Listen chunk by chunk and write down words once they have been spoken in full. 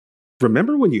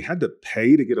Remember when you had to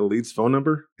pay to get a lead's phone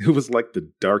number? It was like the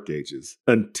dark ages.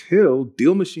 Until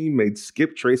Deal Machine made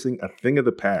skip tracing a thing of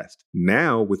the past.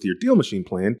 Now, with your Deal Machine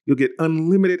plan, you'll get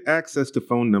unlimited access to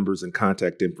phone numbers and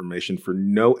contact information for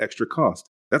no extra cost.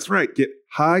 That's right, get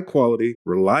high-quality,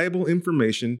 reliable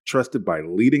information trusted by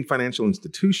leading financial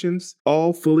institutions,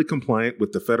 all fully compliant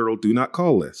with the federal Do Not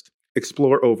Call list.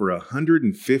 Explore over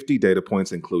 150 data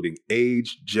points, including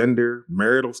age, gender,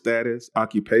 marital status,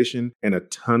 occupation, and a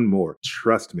ton more.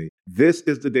 Trust me, this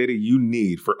is the data you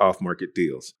need for off-market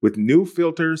deals. With new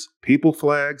filters, people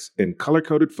flags, and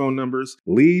color-coded phone numbers,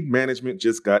 lead management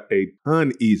just got a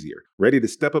ton easier. Ready to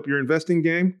step up your investing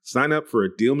game? Sign up for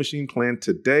a Deal Machine plan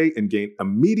today and gain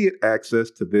immediate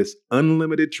access to this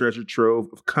unlimited treasure trove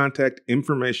of contact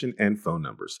information and phone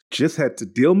numbers. Just head to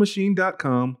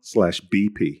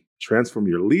DealMachine.com/BP. Transform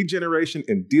your lead generation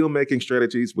and deal-making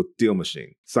strategies with Deal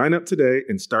Machine. Sign up today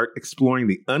and start exploring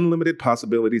the unlimited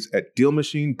possibilities at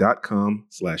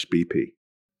DealMachine.com/BP.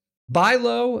 Buy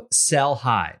low, sell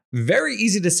high. Very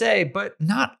easy to say, but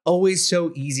not always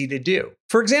so easy to do.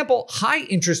 For example, high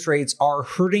interest rates are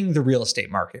hurting the real estate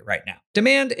market right now.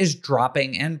 Demand is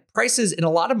dropping and prices in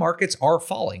a lot of markets are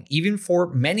falling, even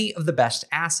for many of the best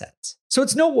assets. So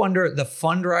it's no wonder the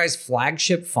Fundrise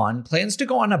flagship fund plans to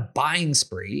go on a buying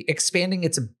spree, expanding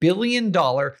its $1 billion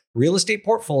real estate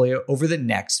portfolio over the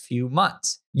next few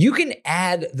months. You can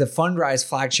add the Fundrise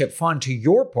flagship fund to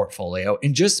your portfolio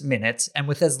in just minutes and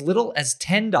with as little as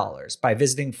 $10 by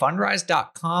visiting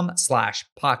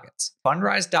fundrise.com/pockets.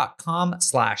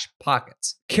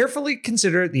 Fundrise.com/pockets. Carefully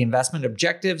consider the investment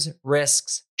objectives,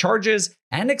 risks, charges,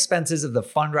 and expenses of the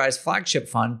Fundrise flagship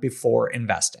fund before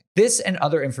investing. This and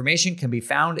other information can be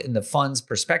found in the fund's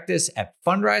prospectus at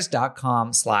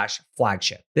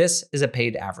fundrise.com/flagship. This is a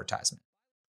paid advertisement.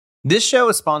 This show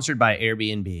is sponsored by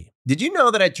Airbnb. Did you know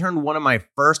that I turned one of my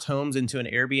first homes into an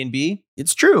Airbnb?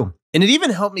 It's true. And it even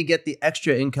helped me get the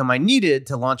extra income I needed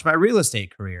to launch my real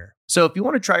estate career. So if you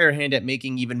want to try your hand at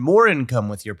making even more income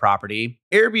with your property,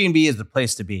 Airbnb is the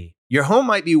place to be. Your home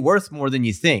might be worth more than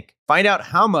you think. Find out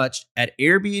how much at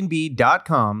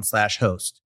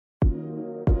airbnb.com/host.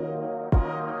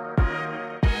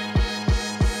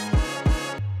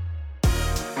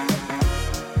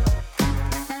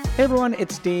 Hey everyone,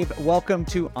 it's Dave. Welcome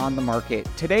to On the Market.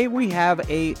 Today we have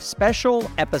a special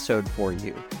episode for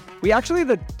you. We actually have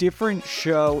a different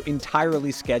show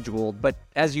entirely scheduled, but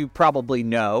as you probably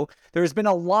know, there's been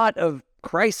a lot of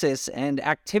crisis and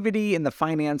activity in the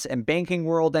finance and banking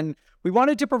world, and we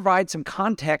wanted to provide some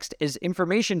context as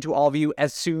information to all of you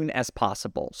as soon as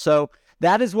possible. So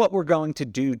that is what we're going to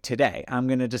do today. I'm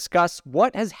going to discuss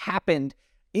what has happened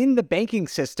in the banking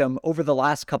system over the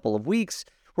last couple of weeks.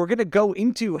 We're going to go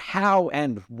into how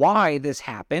and why this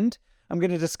happened. I'm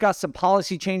going to discuss some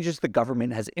policy changes the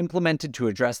government has implemented to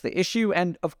address the issue.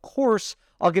 And of course,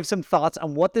 I'll give some thoughts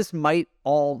on what this might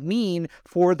all mean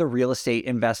for the real estate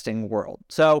investing world.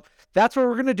 So that's what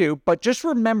we're going to do. But just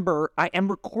remember, I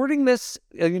am recording this,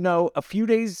 a few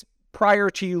days prior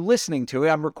to you listening to it.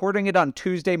 I'm recording it on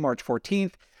Tuesday, March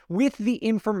 14th. With the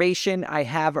information I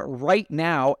have right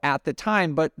now at the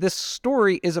time, but this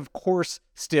story is, of course,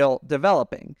 still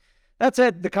developing. That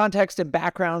said, the context and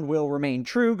background will remain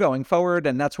true going forward,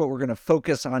 and that's what we're going to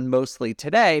focus on mostly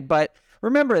today. But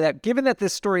remember that given that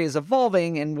this story is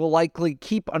evolving and will likely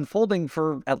keep unfolding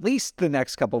for at least the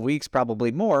next couple of weeks,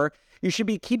 probably more, you should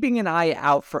be keeping an eye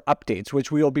out for updates, which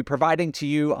we will be providing to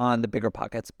you on the Bigger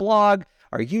Pockets blog,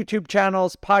 our YouTube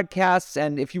channels, podcasts,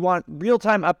 and if you want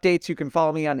real-time updates, you can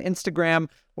follow me on Instagram,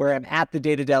 where I'm at the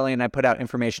Data Deli, and I put out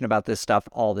information about this stuff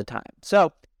all the time.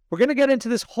 So we're going to get into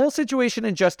this whole situation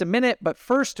in just a minute, but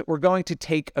first, we're going to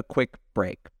take a quick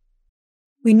break.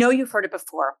 We know you've heard it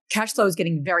before. Cash flow is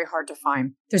getting very hard to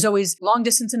find. There's always long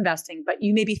distance investing, but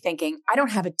you may be thinking, I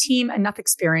don't have a team, enough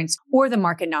experience, or the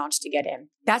market knowledge to get in.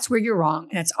 That's where you're wrong.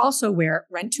 And it's also where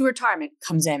Rent to Retirement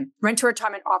comes in. Rent to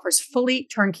Retirement offers fully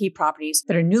turnkey properties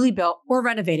that are newly built or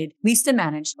renovated, leased and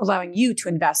managed, allowing you to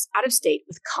invest out of state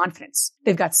with confidence.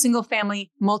 They've got single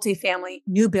family, multifamily,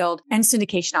 new build, and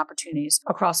syndication opportunities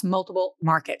across multiple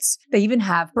markets. They even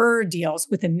have BRRRR deals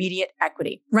with immediate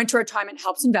equity. Rent to Retirement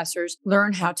helps investors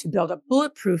learn how to build a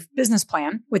bulletproof business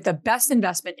plan with the best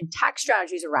investment and tax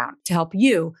strategies around to help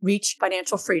you reach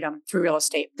financial freedom through real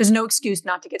estate. There's no excuse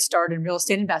not to get started in real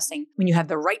estate investing when you have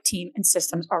the right team and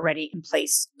systems already in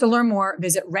place. To learn more,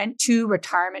 visit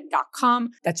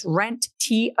rent2retirement.com. That's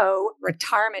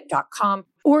rent2retirement.com.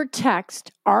 Or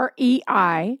text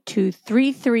REI to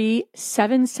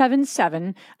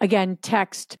 33777. Again,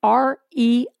 text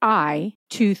REI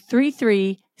to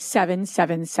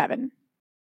 33777.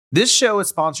 This show is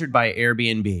sponsored by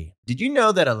Airbnb. Did you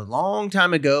know that a long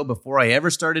time ago, before I ever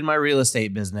started my real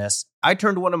estate business, I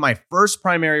turned one of my first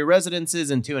primary residences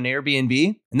into an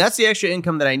Airbnb? And that's the extra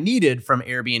income that I needed from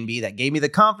Airbnb that gave me the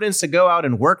confidence to go out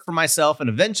and work for myself and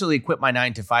eventually quit my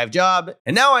 9-to-5 job.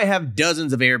 And now I have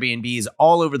dozens of Airbnbs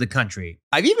all over the country.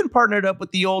 I've even partnered up with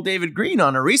the old David Green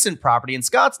on a recent property in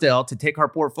Scottsdale to take our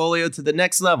portfolio to the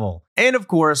next level. And of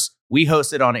course, we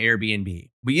host it on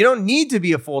Airbnb. But you don't need to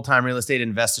be a full-time real estate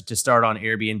investor to start on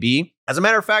Airbnb. As a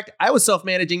matter of fact, I was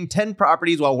self-managing 10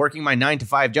 properties while working my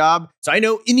 9-to-5 job, so I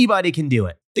know anybody can do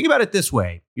it. Think about it this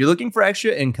way. You're looking for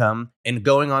extra income and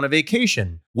going on a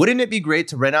vacation. Wouldn't it be great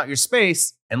to rent out your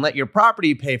space and let your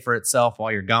property pay for itself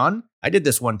while you're gone? I did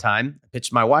this one time. I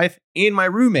pitched my wife and my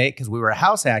roommate, because we were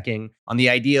house hacking, on the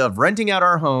idea of renting out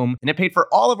our home, and it paid for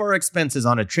all of our expenses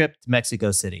on a trip to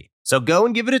Mexico City. So go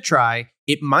and give it a try.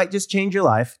 It might just change your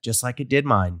life, just like it did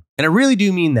mine. And I really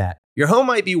do mean that. Your home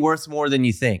might be worth more than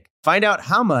you think. Find out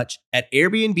how much at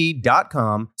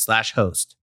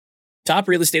airbnb.com/host. Top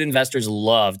real estate investors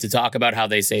love to talk about how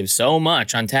they save so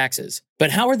much on taxes.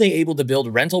 But how are they able to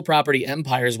build rental property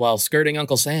empires while skirting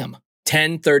Uncle Sam?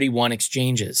 1031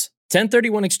 exchanges.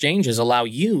 1031 exchanges allow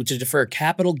you to defer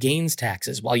capital gains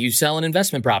taxes while you sell an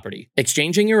investment property,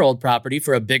 exchanging your old property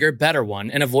for a bigger, better one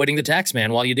and avoiding the tax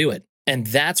man while you do it. And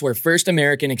that's where First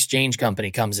American Exchange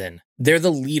Company comes in. They're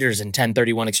the leaders in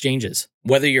 1031 exchanges.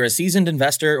 Whether you're a seasoned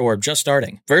investor or just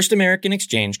starting, First American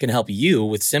Exchange can help you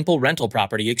with simple rental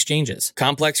property exchanges,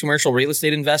 complex commercial real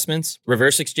estate investments,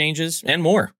 reverse exchanges, and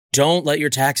more. Don't let your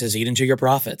taxes eat into your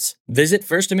profits. Visit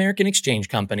First American Exchange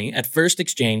Company at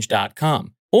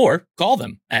firstexchange.com or call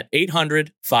them at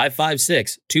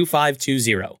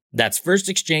 800-556-2520. That's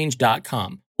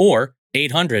firstexchange.com or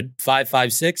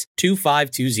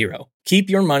 800-556-2520.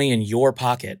 Keep your money in your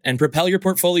pocket and propel your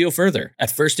portfolio further at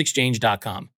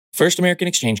firstexchange.com. First American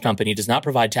Exchange Company does not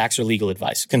provide tax or legal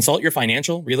advice. Consult your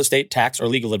financial, real estate, tax, or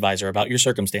legal advisor about your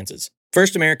circumstances.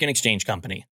 First American Exchange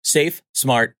Company. Safe,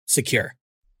 smart, secure.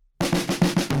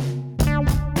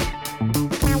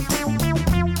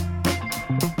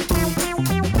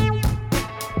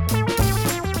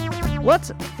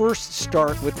 Let's first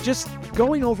start with just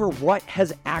going over what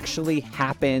has actually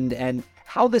happened and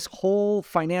how this whole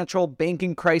financial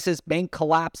banking crisis, bank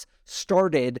collapse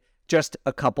started just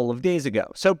a couple of days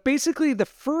ago. So basically, the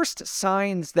first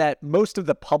signs that most of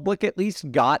the public at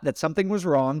least got that something was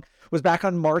wrong was back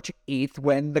on March 8th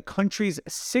when the country's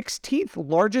 16th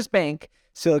largest bank,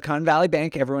 Silicon Valley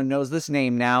Bank, everyone knows this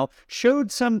name now,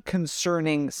 showed some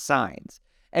concerning signs.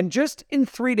 And just in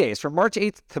 3 days, from March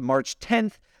 8th to March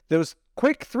 10th, those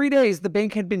quick 3 days, the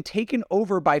bank had been taken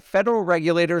over by federal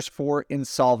regulators for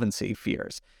insolvency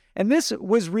fears. And this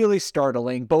was really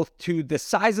startling, both to the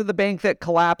size of the bank that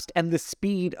collapsed and the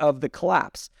speed of the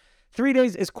collapse. 3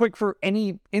 days is quick for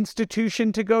any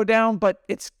institution to go down, but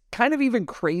it's kind of even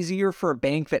crazier for a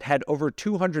bank that had over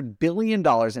 $200 billion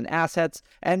in assets.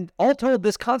 And all told,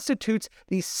 this constitutes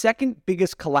the second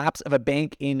biggest collapse of a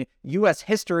bank in U.S.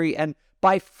 history and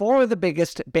by far the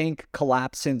biggest bank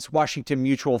collapse since Washington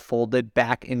Mutual folded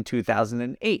back in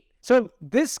 2008. So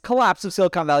this collapse of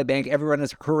Silicon Valley Bank, everyone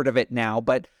has heard of it now,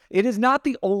 but it is not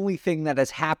the only thing that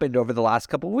has happened over the last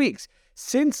couple of weeks.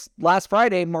 Since last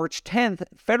Friday, March 10th,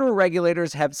 federal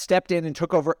regulators have stepped in and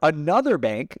took over another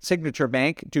bank, Signature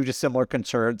Bank, due to similar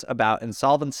concerns about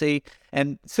insolvency.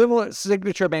 And similar,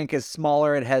 Signature Bank is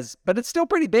smaller, but it's still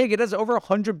pretty big. It has over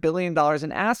 $100 billion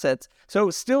in assets, so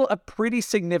still a pretty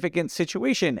significant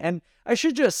situation. And I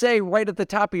should just say right at the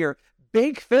top here,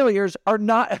 bank failures are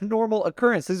not a normal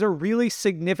occurrence. These are really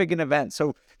significant events.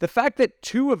 So the fact that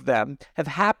two of them have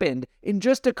happened in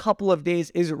just a couple of days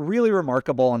is really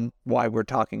remarkable and why we're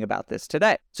talking about this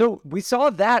today. So we saw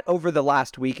that over the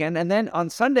last weekend. And then on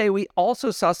Sunday, we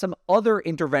also saw some other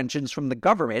interventions from the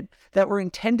government that were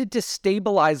intended to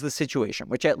stabilize the situation,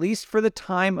 which at least for the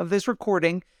time of this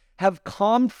recording have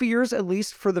calmed fears, at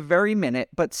least for the very minute,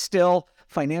 but still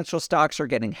financial stocks are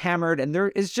getting hammered. And there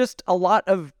is just a lot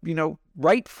of,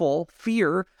 rightful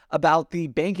fear about the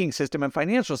banking system and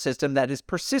financial system that is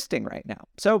persisting right now.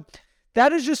 So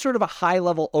that is just sort of a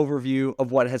high-level overview of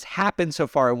what has happened so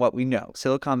far and what we know.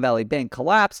 Silicon Valley Bank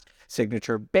collapsed,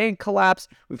 Signature Bank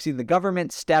collapsed. We've seen the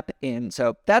government step in.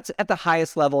 So that's at the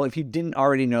highest level, if you didn't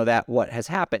already know that, what has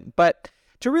happened. But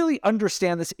to really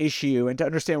understand this issue and to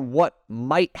understand what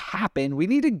might happen, we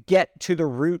need to get to the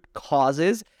root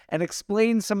causes and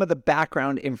explain some of the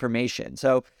background information.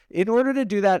 So in order to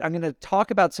do that, I'm going to talk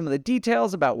about some of the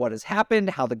details about what has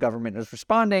happened, how the government is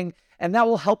responding, and that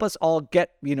will help us all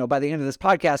get, by the end of this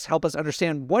podcast, help us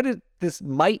understand what this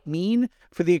might mean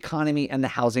for the economy and the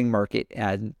housing market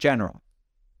in general.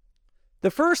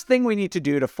 The first thing we need to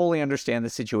do to fully understand the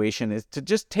situation is to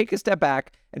just take a step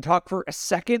back and talk for a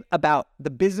second about the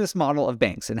business model of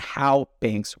banks and how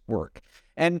banks work.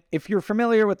 And if you're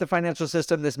familiar with the financial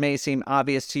system, this may seem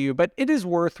obvious to you, but it is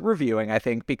worth reviewing, I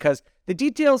think, because the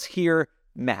details here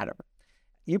matter.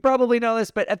 You probably know this,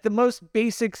 but at the most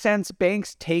basic sense,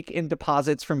 banks take in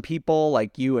deposits from people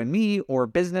like you and me or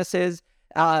businesses.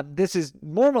 This is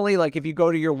normally like if you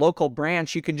go to your local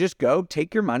branch, you can just go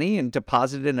take your money and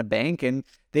deposit it in a bank and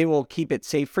they will keep it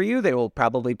safe for you. They will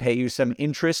probably pay you some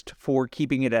interest for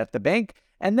keeping it at the bank.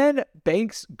 And then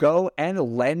banks go and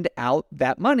lend out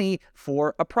that money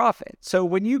for a profit. So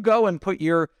when you go and put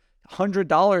your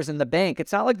 $100 in the bank,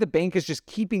 it's not like the bank is just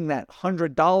keeping that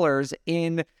 $100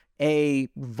 in a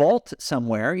vault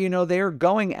somewhere. They're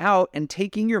going out and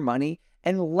taking your money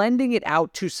and lending it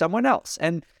out to someone else.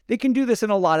 And they can do this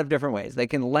in a lot of different ways. They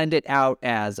can lend it out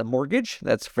as a mortgage.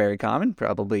 That's very common.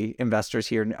 Probably investors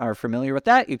here are familiar with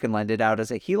that. You can lend it out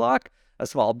as a HELOC, a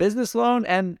small business loan.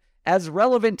 And as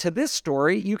relevant to this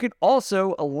story, you could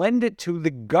also lend it to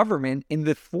the government in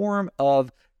the form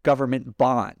of government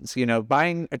bonds.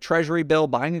 Buying a treasury bill,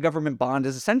 buying a government bond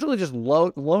is essentially just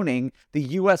loaning the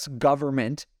U.S.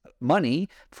 government money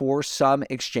for some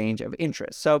exchange of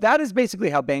interest. So that is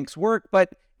basically how banks work.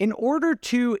 But in order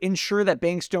to ensure that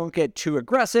banks don't get too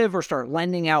aggressive or start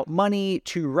lending out money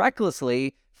too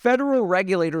recklessly, federal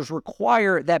regulators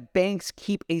require that banks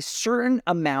keep a certain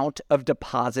amount of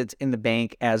deposits in the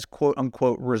bank as quote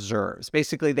unquote reserves.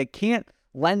 Basically, they can't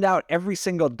lend out every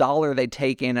single dollar they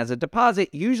take in as a deposit.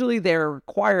 Usually they're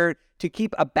required to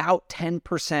keep about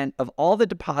 10% of all the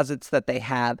deposits that they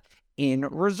have in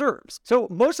reserves. So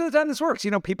most of the time this works.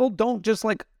 People don't just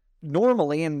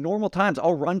normally in normal times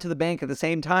all run to the bank at the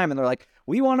same time and they're like,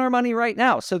 we want our money right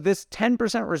now. So this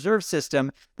 10% reserve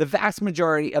system, the vast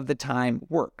majority of the time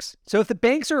works. So if the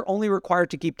banks are only required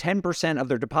to keep 10% of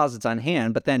their deposits on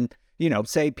hand, but then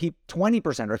say 20%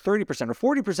 or 30%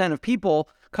 or 40% of people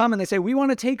come and they say, we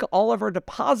want to take all of our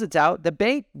deposits out, the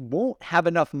bank won't have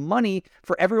enough money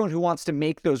for everyone who wants to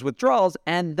make those withdrawals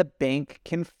and the bank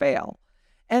can fail.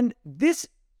 And this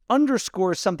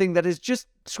underscores something that is just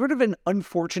sort of an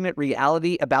unfortunate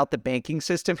reality about the banking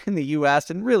system in the US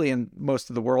and really in most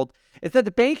of the world, is that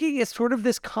the banking is sort of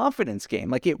this confidence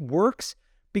game. It works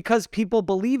because people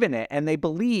believe in it and they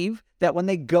believe that when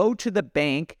they go to the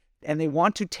bank and they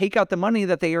want to take out the money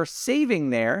that they are saving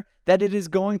there, that it is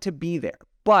going to be there.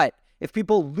 But if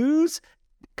people lose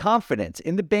confidence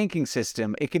in the banking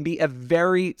system, it can be a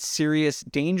very serious,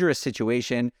 dangerous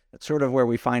situation. That's sort of where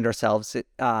we find ourselves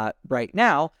right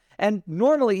now. And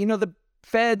normally, the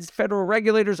federal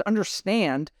regulators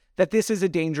understand that this is a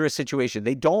dangerous situation.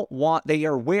 They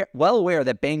are well aware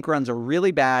that bank runs are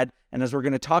really bad. And as we're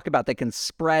going to talk about, they can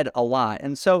spread a lot.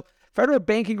 And so federal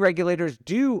banking regulators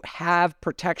do have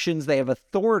protections. They have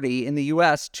authority in the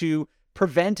U.S. to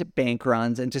prevent bank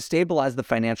runs and to stabilize the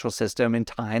financial system in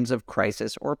times of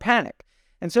crisis or panic.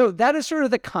 And so that is sort of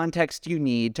the context you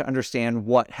need to understand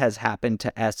what has happened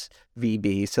to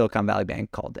SVB, Silicon Valley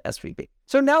Bank, called SVB.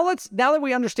 So now that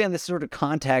we understand this sort of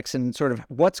context and sort of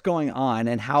what's going on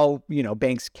and how,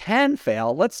 banks can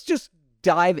fail, let's just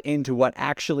dive into what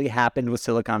actually happened with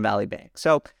Silicon Valley Bank.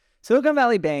 So Silicon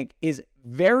Valley Bank is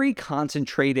very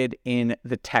concentrated in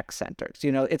the tech centers.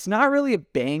 It's not really a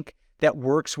bank that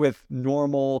works with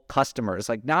normal customers.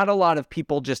 Not a lot of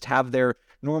people just have their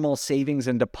normal savings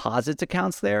and deposits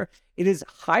accounts there. It is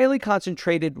highly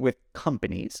concentrated with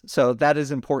companies. So that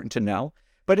is important to know.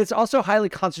 But it's also highly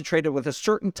concentrated with a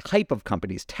certain type of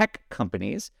companies, tech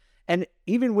companies. And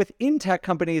even within tech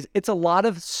companies, it's a lot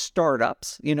of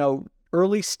startups,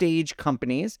 early stage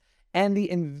companies, and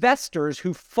the investors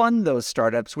who fund those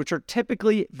startups, which are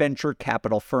typically venture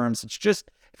capital firms. It's just,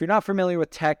 if you're not familiar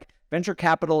with tech, venture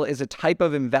capital is a type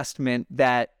of investment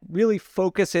that really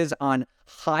focuses on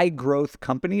high growth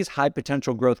companies, high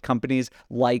potential growth companies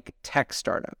like tech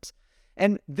startups.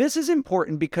 And this is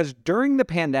important because during the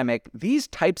pandemic, these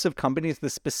types of companies, the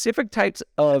specific types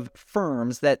of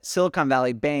firms that Silicon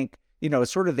Valley Bank, is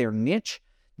sort of their niche,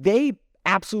 they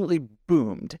absolutely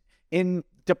boomed. In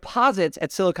deposits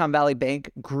at Silicon Valley Bank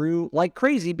grew like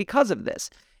crazy because of this.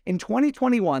 In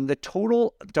 2021, the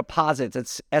total deposits at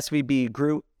SVB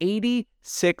grew 86%.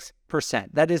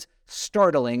 That is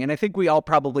startling. And I think we all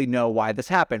probably know why this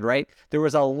happened, right? There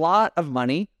was a lot of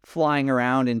money flying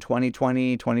around in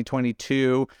 2020,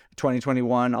 2022,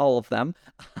 2021, all of them.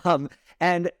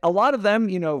 And a lot of them,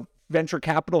 venture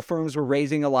capital firms were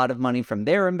raising a lot of money from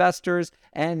their investors,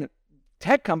 and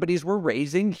tech companies were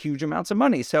raising huge amounts of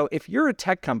money. So if you're a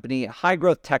tech company, a high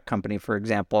growth tech company, for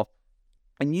example,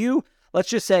 and you let's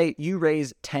just say you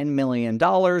raise $10 million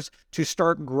to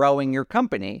start growing your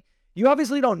company. You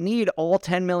obviously don't need all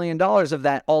 $10 million of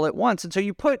that all at once. And so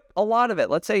you put a lot of it,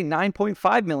 let's say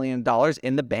 $9.5 million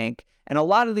in the bank. And a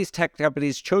lot of these tech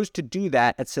companies chose to do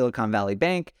that at Silicon Valley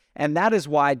Bank. And that is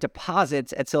why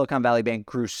deposits at Silicon Valley Bank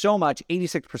grew so much,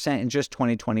 86% in just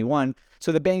 2021.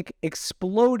 So the bank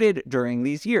exploded during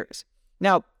these years.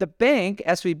 Now, the bank,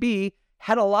 SVB,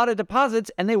 had a lot of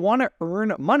deposits and they want to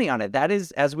earn money on it. That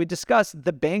is, as we discussed,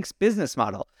 the bank's business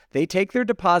model. They take their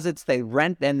deposits, they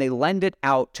rent, and they lend it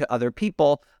out to other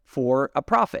people for a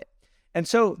profit. And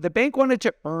so the bank wanted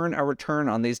to earn a return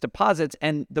on these deposits.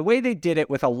 And the way they did it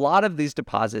with a lot of these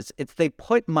deposits, it's they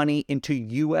put money into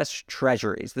U.S.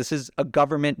 treasuries. This is a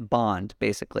government bond,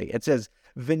 basically. It's as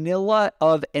vanilla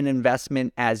of an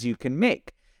investment as you can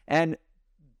make. And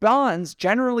bonds,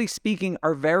 generally speaking,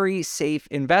 are very safe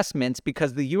investments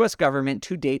because the U.S. government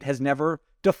to date has never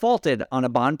defaulted on a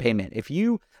bond payment. If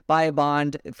you buy a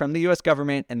bond from the U.S.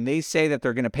 government and they say that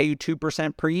they're going to pay you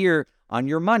 2% per year on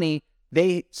your money,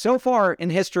 they, so far in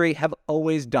history, have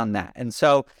always done that. And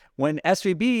so when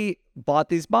SVB bought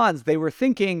these bonds, they were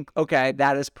thinking, okay,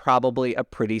 that is probably a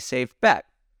pretty safe bet.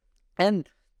 And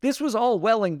this was all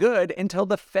well and good until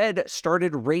the Fed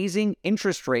started raising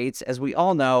interest rates, as we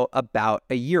all know, about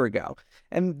a year ago.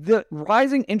 And the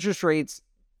rising interest rates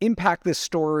impact this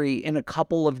story in a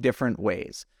couple of different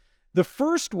ways. The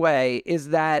first way is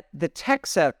that the tech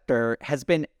sector has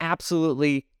been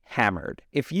absolutely hammered.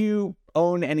 If you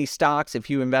own any stocks, if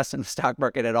you invest in the stock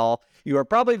market at all, you are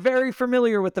probably very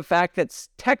familiar with the fact that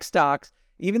tech stocks,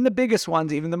 even the biggest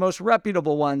ones, even the most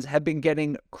reputable ones, have been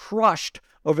getting crushed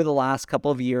over the last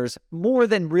couple of years, more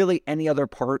than really any other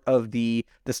part of the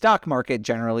stock market,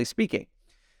 generally speaking.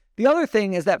 The other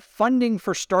thing is that funding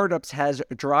for startups has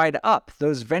dried up.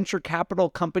 Those venture capital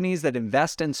companies that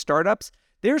invest in startups,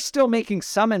 they're still making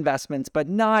some investments, but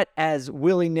not as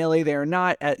willy-nilly. They're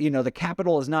not, the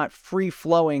capital is not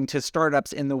free-flowing to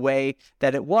startups in the way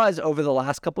that it was over the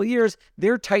last couple of years.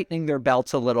 They're tightening their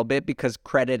belts a little bit because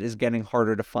credit is getting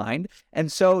harder to find.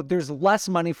 And so there's less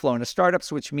money flowing to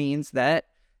startups, which means that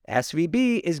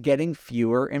SVB is getting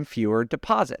fewer and fewer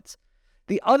deposits.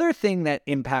 The other thing that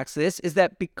impacts this is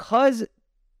that because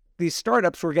these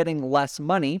startups were getting less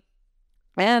money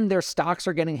and their stocks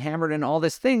are getting hammered and all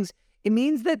these things, it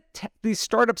means that these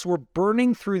startups were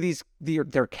burning through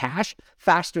their cash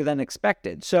faster than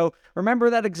expected. So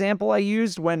remember that example I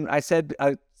used when I said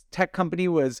a tech company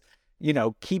was,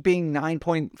 keeping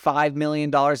 $9.5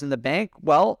 million in the bank?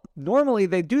 Well, normally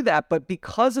they do that, but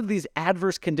because of these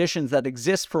adverse conditions that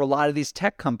exist for a lot of these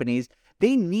tech companies,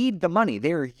 they need the money.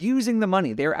 They're using the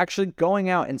money. They're actually going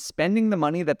out and spending the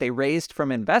money that they raised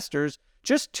from investors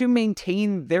just to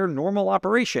maintain their normal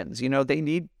operations. They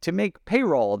need to make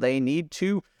payroll. They need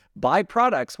to buy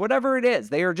products, whatever it is.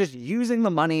 They are just using the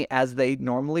money as they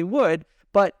normally would,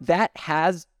 but that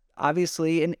has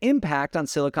obviously an impact on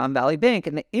Silicon Valley Bank.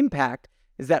 And the impact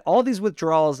is that all these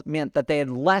withdrawals meant that they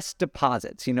had less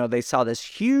deposits. They saw this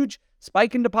huge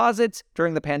spike in deposits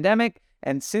during the pandemic.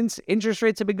 And since interest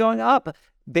rates have been going up,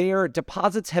 their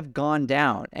deposits have gone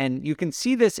down. And you can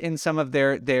see this in some of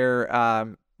their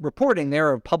reporting.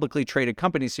 They're a publicly traded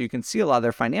company, so you can see a lot of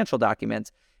their financial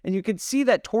documents. And you can see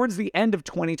that towards the end of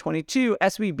 2022,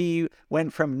 SVB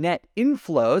went from net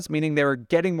inflows, meaning they were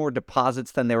getting more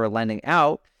deposits than they were lending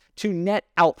out, to net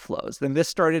outflows. Then this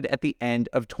started at the end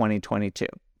of 2022.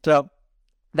 So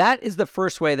that is the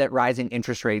first way that rising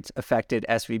interest rates affected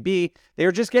SVB. They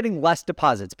were just getting less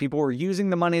deposits. People were using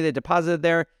the money they deposited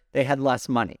there. They had less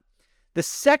money. The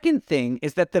second thing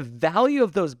is that the value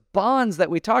of those bonds that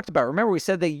we talked about, remember we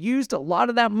said they used a lot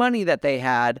of that money that they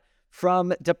had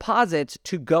from deposits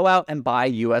to go out and buy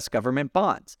U.S. government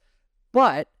bonds.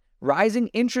 But rising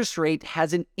interest rate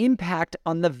has an impact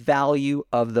on the value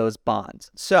of those bonds.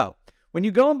 So when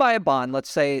you go and buy a bond, let's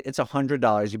say it's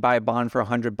 $100, you buy a bond for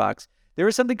 $100, there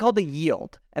is something called the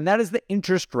yield, and that is the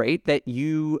interest rate that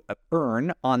you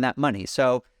earn on that money.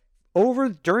 So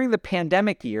during the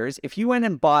pandemic years, if you went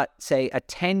and bought, say, a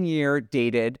 10-year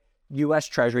dated U.S.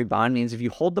 Treasury bond, means if you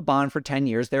hold the bond for 10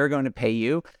 years, they're going to pay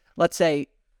you, let's say,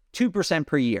 2%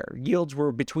 per year. Yields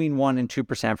were between 1% and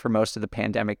 2% for most of the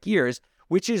pandemic years,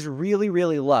 which is really,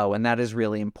 really low, and that is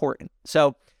really important.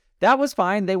 So that was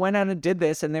fine. They went out and did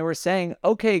this, and they were saying,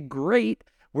 okay, great,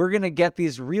 we're going to get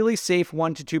these really safe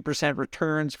 1% to 2%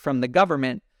 returns from the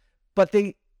government, but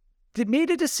they made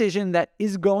a decision that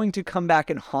is going to come back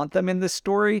and haunt them in this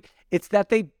story. It's that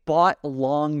they bought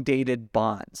long-dated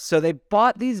bonds. So they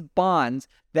bought these bonds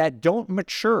that don't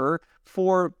mature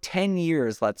for 10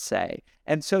 years, let's say.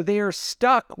 And so they are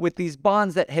stuck with these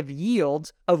bonds that have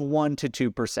yields of 1%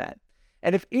 to 2%.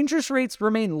 And if interest rates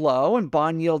remain low and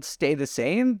bond yields stay the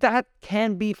same, that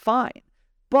can be fine.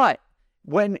 But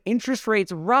when interest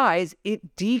rates rise,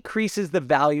 it decreases the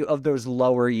value of those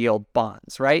lower yield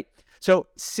bonds, right? So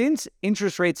since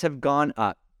interest rates have gone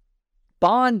up,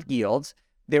 bond yields,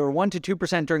 they were 1% to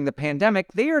 2% during the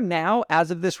pandemic. They are now,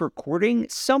 as of this recording,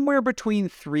 somewhere between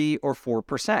 3 or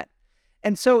 4%.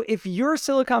 And so if you're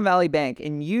Silicon Valley Bank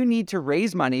and you need to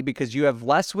raise money because you have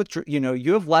less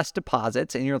you have less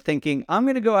deposits, and you're thinking, I'm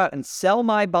going to go out and sell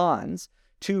my bonds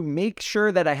to make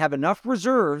sure that I have enough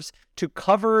reserves to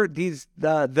cover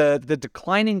the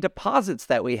declining deposits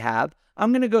that we have,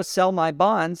 I'm going to go sell my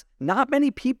bonds. Not many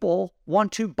people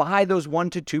want to buy those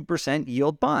 1% to 2%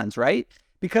 yield bonds, right?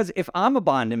 Because if I'm a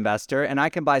bond investor and I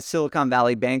can buy Silicon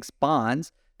Valley Bank's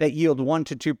bonds that yield 1%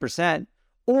 to 2%,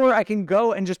 or I can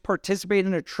go and just participate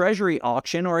in a treasury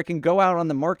auction, or I can go out on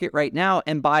the market right now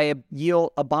and buy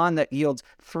a bond that yields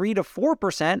 3% to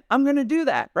 4%, I'm going to do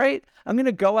that, right? I'm going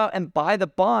to go out and buy the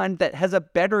bond that has a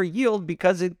better yield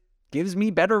because it gives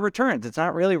me better returns. It's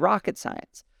not really rocket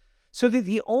science. So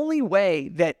the only way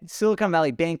that Silicon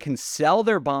Valley Bank can sell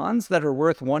their bonds that are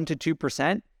worth 1% to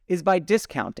 2% is by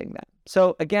discounting them.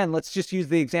 So again, let's just use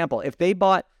the example. If they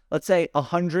bought, let's say,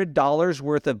 $100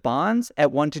 worth of bonds at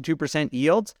 1% to 2%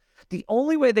 yields, the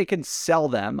only way they can sell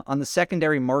them on the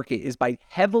secondary market is by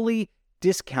heavily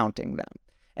discounting them.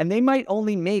 And they might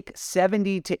only make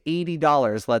 $70 to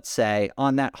 $80, let's say,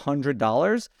 on that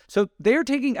 $100. So they're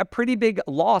taking a pretty big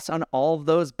loss on all of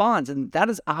those bonds. And that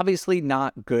is obviously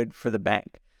not good for the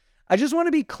bank. I just want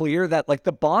to be clear that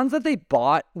the bonds that they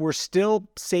bought were still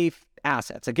safe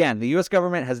assets. Again, the U.S.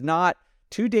 government has not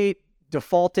to date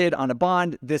defaulted on a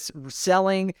bond. This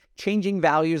selling, changing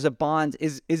values of bonds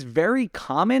is very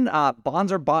common.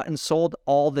 Bonds are bought and sold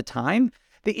all the time.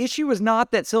 The issue was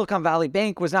not that Silicon Valley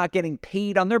Bank was not getting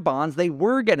paid on their bonds. They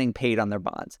were getting paid on their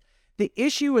bonds. The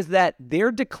issue is that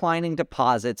their declining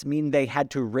deposits mean they had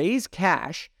to raise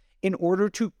cash in order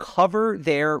to cover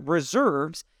their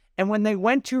reserves. And when they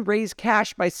went to raise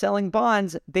cash by selling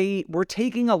bonds, they were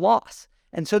taking a loss.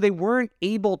 And so they weren't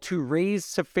able to raise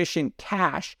sufficient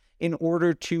cash in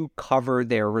order to cover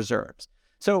their reserves.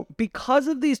 So because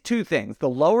of these two things, the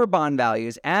lower bond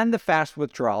values and the fast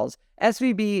withdrawals,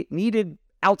 SVB needed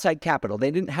outside capital. They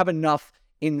didn't have enough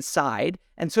inside.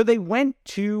 And so they went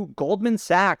to Goldman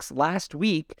Sachs last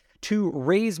week to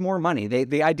raise more money.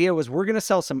 The idea was, we're going to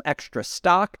sell some extra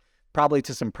stock, probably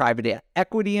to some private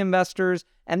equity investors,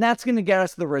 and that's going to get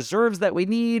us the reserves that we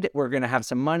need. We're going to have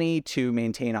some money to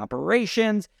maintain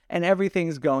operations, and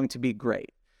everything's going to be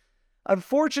great.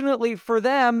 Unfortunately for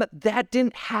them, that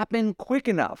didn't happen quick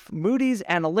enough. Moody's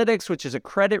Analytics, which is a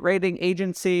credit rating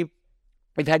agency,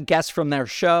 we've had guests from their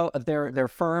show, their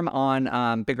firm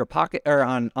on Bigger Pocket, or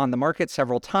on the market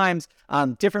several times.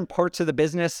 Different parts of the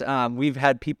business. We've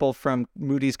had people from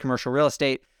Moody's Commercial Real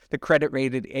Estate. The credit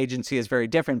rated agency is very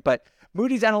different, but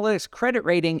Moody's Analytics credit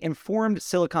rating informed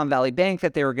Silicon Valley Bank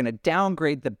that they were going to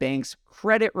downgrade the bank's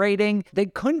credit rating. They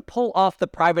couldn't pull off the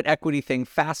private equity thing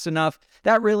fast enough.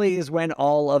 That really is when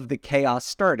all of the chaos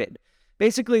started.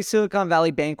 Basically, Silicon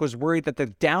Valley Bank was worried that the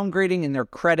downgrading in their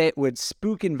credit would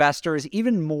spook investors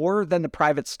even more than the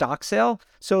private stock sale.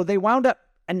 So they wound up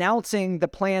announcing the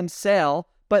planned sale,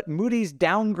 but Moody's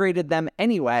downgraded them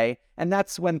anyway. And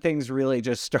that's when things really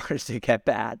just started to get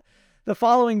bad. The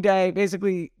following day,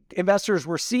 basically, investors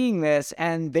were seeing this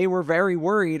and they were very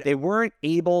worried. They weren't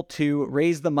able to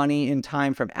raise the money in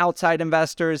time from outside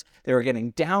investors. They were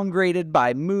getting downgraded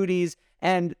by Moody's,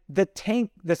 and the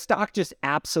stock just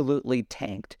absolutely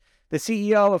tanked. The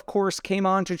CEO, of course, came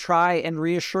on to try and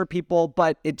reassure people,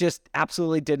 but it just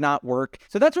absolutely did not work.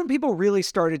 So that's when people really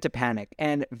started to panic,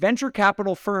 and venture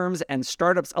capital firms and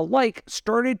startups alike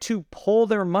started to pull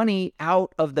their money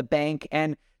out of the bank.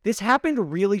 And this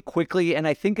happened really quickly, and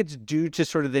I think it's due to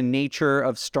sort of the nature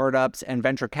of startups and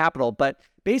venture capital. But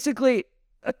basically,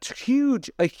 a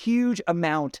huge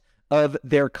amount of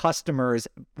their customers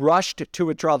rushed to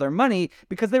withdraw their money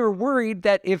because they were worried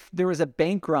that if there was a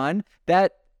bank run,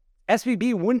 that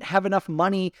SVB wouldn't have enough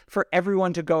money for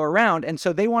everyone to go around. And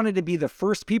so they wanted to be the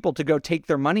first people to go take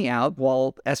their money out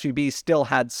while SVB still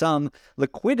had some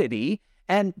liquidity.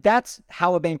 And that's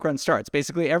how a bank run starts.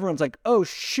 Basically, everyone's like, oh,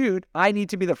 shoot, I need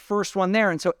to be the first one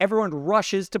there. And so everyone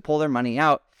rushes to pull their money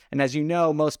out. And as you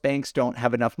know, most banks don't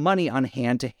have enough money on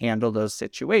hand to handle those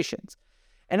situations.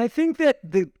 And I think that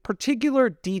the particular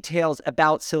details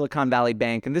about Silicon Valley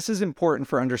Bank, and this is important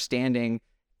for understanding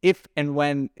if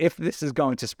this is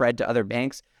going to spread to other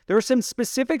banks, there are some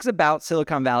specifics about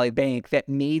Silicon Valley Bank that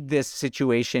made this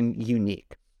situation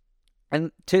unique.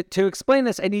 And to explain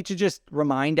this, I need to just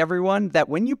remind everyone that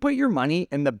when you put your money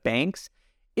in the banks,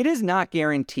 it is not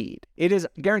guaranteed. It is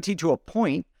guaranteed to a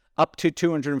point up to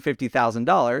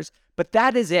 $250,000, but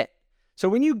that is it. So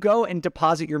when you go and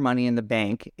deposit your money in the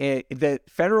bank, the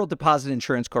Federal Deposit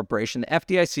Insurance Corporation, the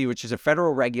FDIC, which is a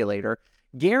federal regulator,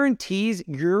 guarantees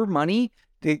your money.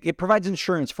 It provides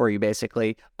insurance for you,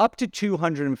 basically, up to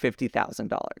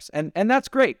 $250,000. And that's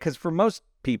great because for most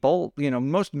people,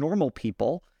 most normal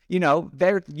people, you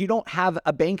don't have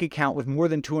a bank account with more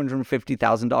than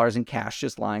 $250,000 in cash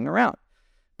just lying around.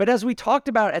 But as we talked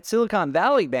about at Silicon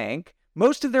Valley Bank,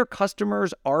 most of their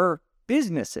customers are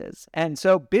businesses. And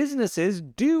so businesses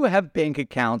do have bank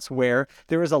accounts where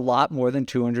there is a lot more than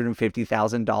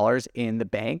 $250,000 in the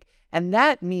bank. And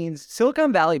that means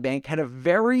Silicon Valley Bank had a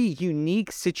very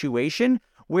unique situation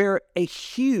where a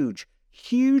huge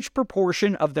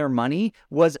proportion of their money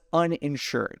was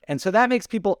uninsured. And so that makes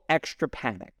people extra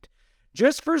panicked.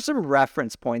 Just for some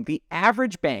reference point, the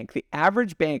average bank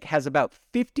has about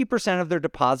 50% of their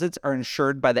deposits are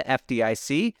insured by the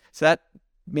FDIC. So that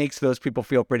makes those people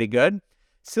feel pretty good.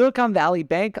 Silicon Valley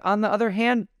Bank, on the other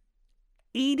hand,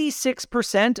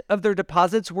 86% of their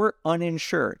deposits were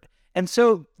uninsured. And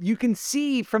so you can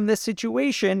see from this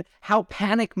situation how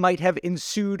panic might have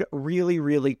ensued really,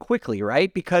 really quickly,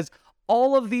 right? Because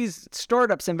all of these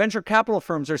startups and venture capital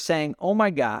firms are saying, oh my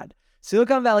God,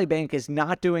 Silicon Valley Bank is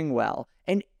not doing well.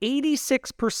 And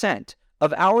 86%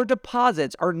 of our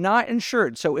deposits are not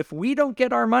insured. So if we don't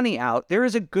get our money out, there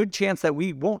is a good chance that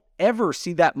we won't ever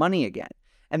see that money again.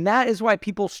 And that is why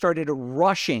people started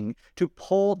rushing to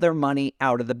pull their money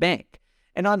out of the bank.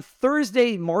 And on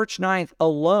Thursday, March 9th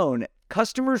alone,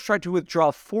 customers tried to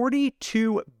withdraw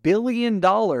 $42 billion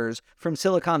from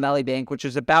Silicon Valley Bank, which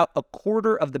is about a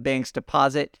quarter of the bank's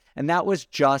deposit. And that was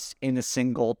just in a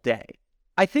single day.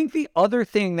 I think the other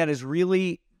thing that is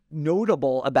really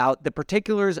notable about the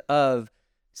particulars of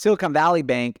Silicon Valley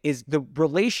Bank is the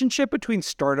relationship between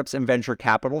startups and venture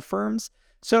capital firms.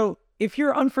 So if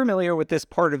you're unfamiliar with this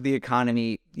part of the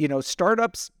economy,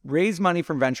 startups raise money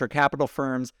from venture capital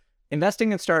firms.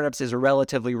 Investing in startups is a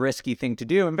relatively risky thing to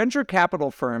do. And venture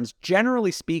capital firms,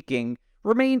 generally speaking,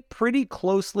 remain pretty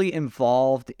closely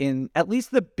involved in at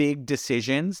least the big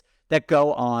decisions that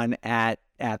go on at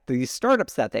these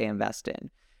startups that they invest in.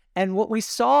 And what we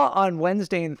saw on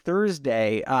Wednesday and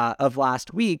Thursday of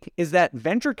last week is that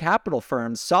venture capital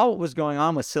firms saw what was going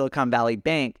on with Silicon Valley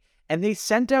Bank, and they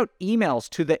sent out emails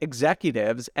to the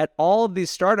executives at all of these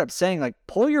startups saying,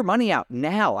 pull your money out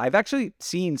now. I've actually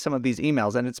seen some of these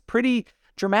emails, and it's pretty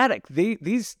dramatic.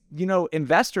 These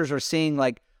investors are seeing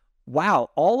wow,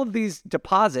 all of these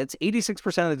deposits,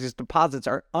 86% of these deposits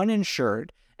are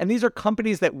uninsured. And these are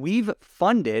companies that we've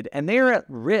funded, and they are at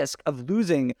risk of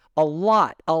losing a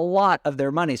lot of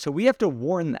their money. So we have to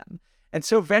warn them. And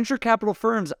so venture capital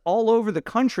firms all over the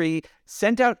country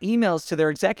sent out emails to their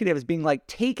executives being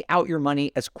take out your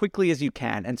money as quickly as you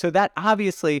can. And so that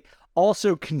obviously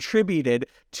also contributed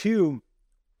to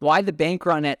why the bank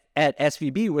run at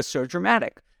SVB was so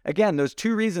dramatic. Again, those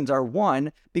two reasons are,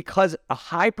 one, because a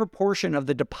high proportion of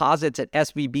the deposits at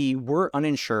SVB were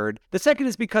uninsured. The second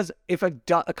is because if a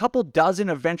couple dozen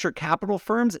of venture capital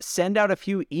firms send out a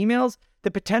few emails, the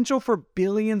potential for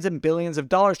billions and billions of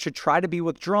dollars to try to be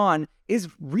withdrawn is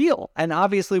real. And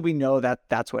obviously we know that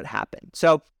that's what happened.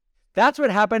 So that's what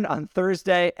happened on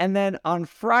Thursday. And then on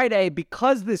Friday,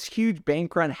 because this huge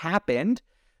bank run happened,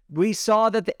 we saw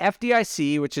that the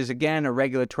FDIC, which is, again, a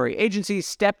regulatory agency,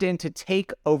 stepped in to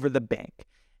take over the bank.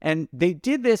 And they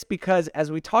did this because,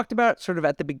 as we talked about sort of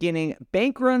at the beginning,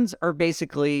 bank runs are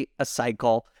basically a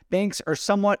cycle. Banks are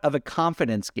somewhat of a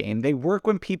confidence game. They work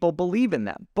when people believe in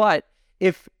them. But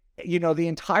if, the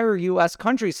entire U.S.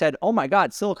 country said, oh my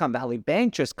God, Silicon Valley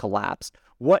Bank just collapsed,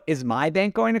 what, is my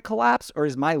bank going to collapse? Or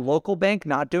is my local bank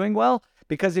not doing well?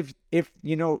 Because if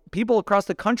people across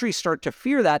the country start to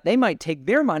fear that, they might take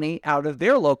their money out of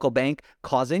their local bank,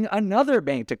 causing another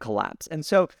bank to collapse. And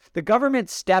so the government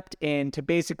stepped in to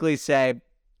basically say,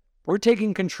 we're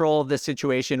taking control of this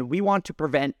situation. We want to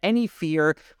prevent any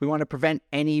fear. We want to prevent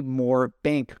any more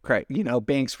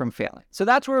banks from failing. So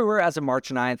that's where we were as of March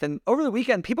 9th. And over the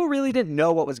weekend, people really didn't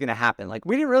know what was going to happen.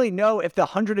 We didn't really know if the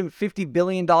 $150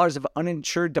 billion of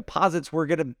uninsured deposits were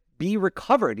going to be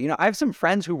recovered. I have some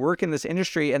friends who work in this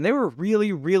industry, and they were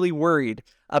really, really worried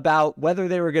about whether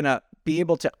they were going to be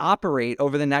able to operate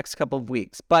over the next couple of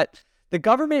weeks. But the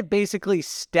government basically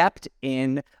stepped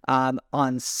in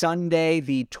on Sunday,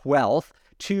 the 12th,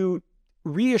 to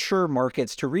reassure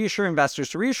markets, to reassure investors,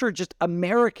 to reassure just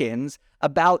Americans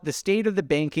about the state of the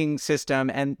banking system.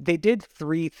 And they did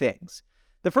three things.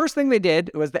 The first thing they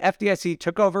did was the FDIC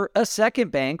took over a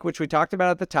second bank, which we talked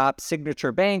about at the top,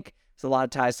 Signature Bank. There's a lot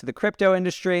of ties to the crypto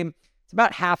industry. It's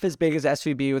about half as big as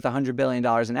SVB with $100 billion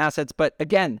in assets. But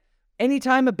again,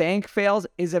 anytime a bank fails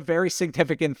is a very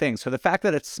significant thing. So the fact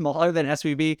that it's smaller than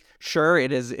SVB, sure,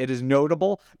 it is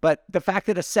notable. But the fact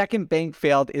that a second bank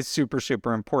failed is super,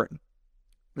 super important.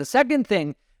 The second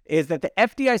thing is that the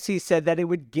FDIC said that it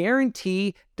would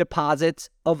guarantee deposits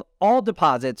of all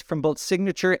deposits from both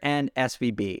Signature and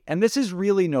SVB. And this is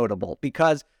really notable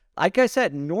because, like I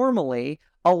said, normally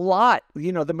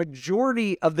the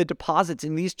majority of the deposits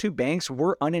in these two banks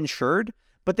were uninsured.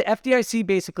 But the FDIC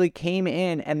basically came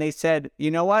in and they said,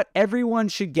 you know what? Everyone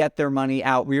should get their money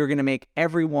out. We are going to make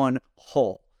everyone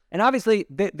whole. And obviously,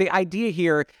 the idea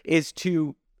here is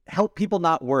to help people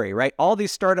not worry, right? All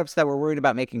these startups that were worried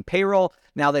about making payroll,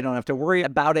 now they don't have to worry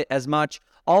about it as much.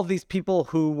 All these people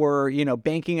who were,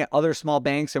 banking at other small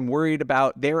banks and worried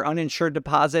about their uninsured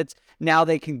deposits, now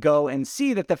they can go and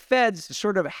see that the feds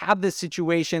sort of have this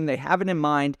situation, they have it in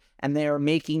mind, and they are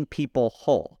making people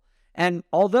whole. And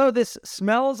although this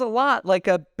smells a lot like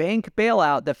a bank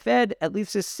bailout, the Fed at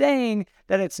least is saying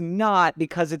that it's not,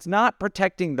 because it's not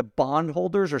protecting the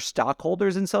bondholders or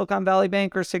stockholders in Silicon Valley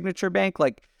Bank or Signature Bank.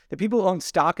 Like the people who own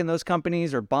stock in those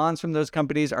companies or bonds from those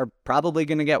companies are probably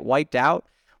going to get wiped out.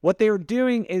 What they're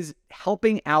doing is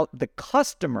helping out the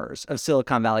customers of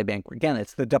Silicon Valley Bank. Again,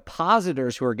 it's the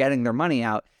depositors who are getting their money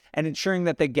out and ensuring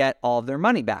that they get all of their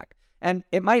money back. And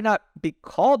it might not be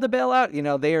called a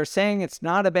bailout. They are saying it's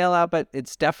not a bailout, but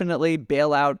it's definitely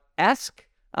bailout-esque,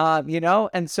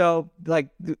 And so,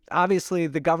 obviously,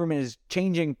 the government is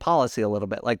changing policy a little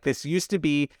bit. Like, this used to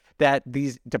be that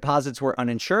these deposits were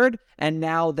uninsured, and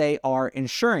now they are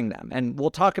insuring them. And we'll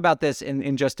talk about this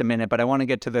in just a minute, but I want to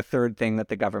get to the third thing that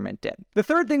the government did. The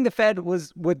third thing the Fed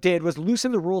did was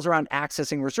loosen the rules around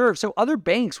accessing reserves so other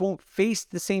banks won't face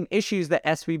the same issues that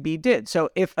SVB did.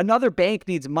 So if another bank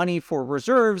needs money for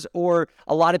reserves or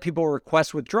a lot of people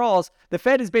request withdrawals, the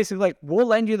Fed is basically like, we'll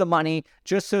lend you the money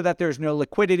just so that there's no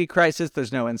liquidity crisis,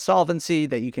 there's no insolvency,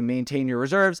 that you can maintain your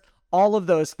reserves. All of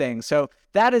those things. So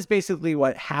that is basically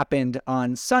what happened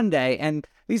on Sunday. And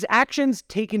these actions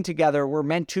taken together were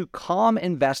meant to calm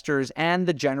investors and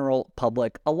the general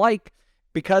public alike.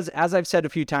 Because as I've said a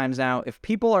few times now, if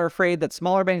people are afraid that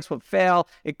smaller banks will fail,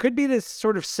 it could be this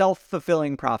sort of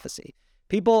self-fulfilling prophecy.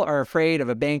 People are afraid of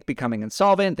a bank becoming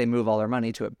insolvent. They move all their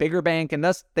money to a bigger bank, and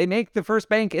thus they make the first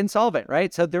bank insolvent,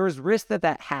 right? So there was risk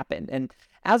that happened. And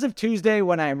as of Tuesday,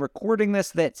 when I'm recording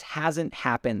this, that hasn't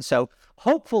happened. So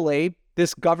hopefully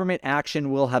this government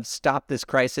action will have stopped this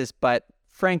crisis, but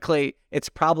frankly, it's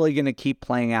probably going to keep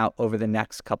playing out over the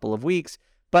next couple of weeks.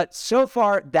 But so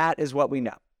far, that is what we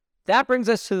know. That brings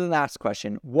us to the last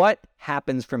question. What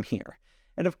happens from here?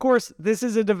 And of course, this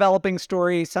is a developing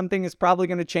story. Something is probably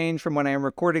going to change from when I am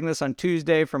recording this on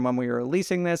Tuesday, from when we are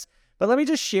releasing this. But let me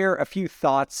just share a few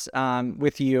thoughts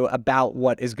with you about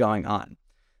what is going on.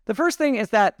 The first thing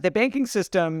is that the banking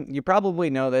system, you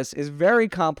probably know this, is very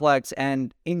complex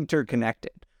and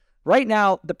interconnected. Right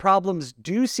now, the problems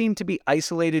do seem to be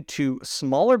isolated to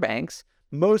smaller banks,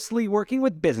 mostly working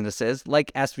with businesses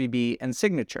like SVB and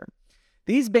Signature.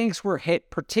 These banks were hit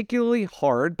particularly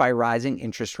hard by rising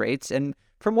interest rates, and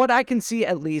from what I can see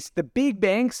at least, the big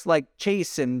banks like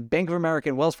Chase and Bank of America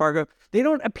and Wells Fargo, they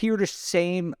don't appear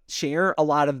to share a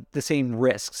lot of the same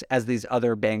risks as these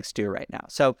other banks do right now.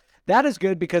 So that is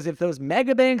good, because if those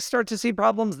mega banks start to see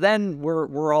problems, then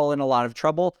we're all in a lot of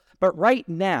trouble. But right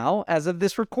now, as of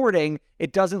this recording,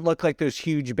 it doesn't look like those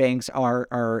huge banks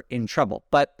are in trouble.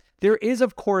 But there is,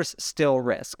 of course, still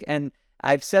risk. And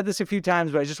I've said this a few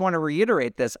times, but I just want to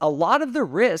reiterate this. A lot of the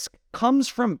risk comes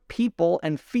from people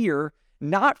and fear,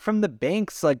 not from the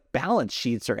banks' balance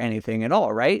sheets or anything at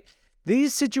all, right?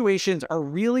 These situations are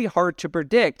really hard to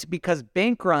predict because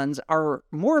bank runs are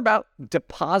more about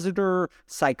depositor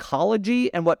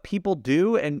psychology and what people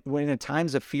do and when in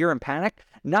times of fear and panic,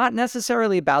 not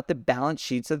necessarily about the balance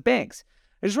sheets of banks.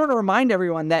 I just want to remind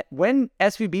everyone that when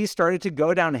SVB started to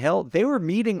go downhill, they were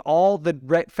meeting all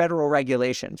the federal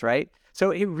regulations, right?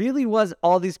 So it really was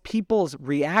all these people's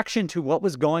reaction to what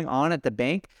was going on at the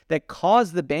bank that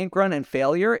caused the bank run and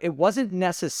failure. It wasn't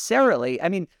necessarily,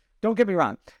 don't get me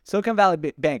wrong, Silicon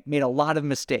Valley Bank made a lot of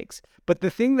mistakes, but the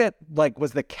thing that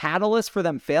was the catalyst for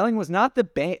them failing was not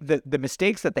the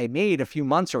mistakes that they made a few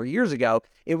months or years ago.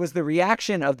 It was the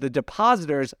reaction of the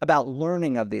depositors about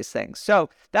learning of these things. So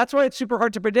that's why it's super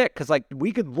hard to predict, because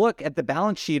we could look at the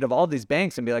balance sheet of all these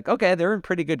banks and be like, okay, they're in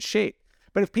pretty good shape.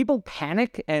 But if people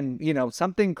panic and,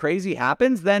 something crazy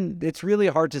happens, then it's really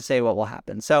hard to say what will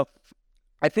happen. So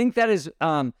I think that is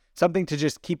something to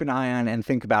just keep an eye on and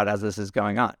think about as this is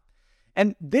going on.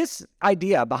 And this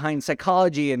idea behind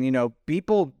psychology and,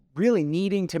 people really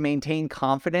needing to maintain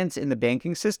confidence in the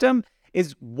banking system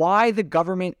is why the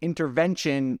government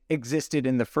intervention existed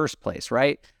in the first place,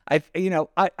 right?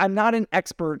 I'm not an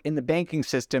expert in the banking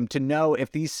system to know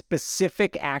if these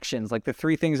specific actions, like the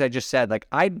three things I just said, like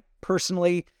I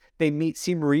personally,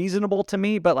 seem reasonable to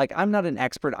me, but like I'm not an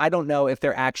expert. I don't know if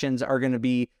their actions are going to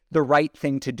be the right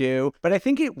thing to do. But I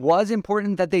think it was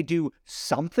important that they do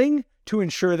something to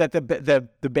ensure that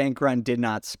the bank run did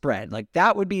not spread. Like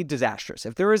that would be disastrous.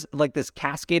 If there was like this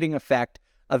cascading effect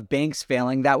of banks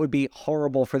failing, that would be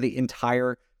horrible for the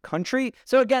entire country.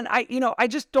 So again, I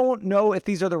just don't know if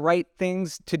these are the right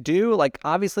things to do. Like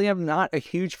obviously I'm not a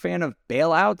huge fan of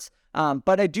bailouts.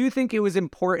 But I do think it was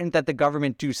important that the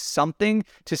government do something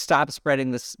to stop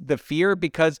spreading the fear,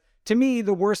 because to me,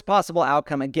 the worst possible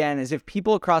outcome, again, is if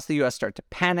people across the U.S. start to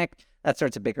panic, that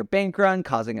starts a bigger bank run,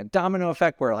 causing a domino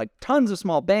effect where like tons of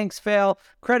small banks fail,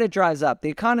 credit dries up, the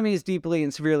economy is deeply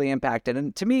and severely impacted.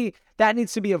 And to me, that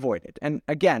needs to be avoided. And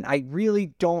again, I really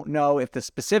don't know if the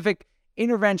specific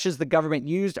interventions the government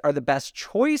used are the best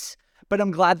choice, but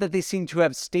I'm glad that they seem to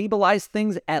have stabilized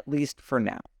things, at least for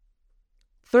now.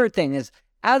 Third thing is,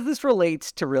 as this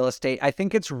relates to real estate, I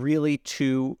think it's really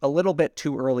a little bit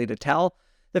too early to tell.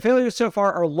 The failures so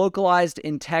far are localized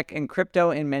in tech and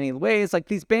crypto in many ways. Like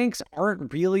these banks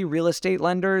aren't really real estate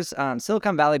lenders.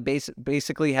 Silicon Valley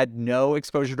basically had no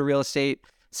exposure to real estate.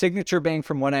 Signature Bank,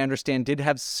 from what I understand, did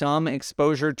have some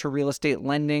exposure to real estate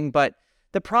lending, but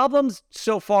the problems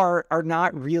so far are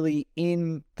not really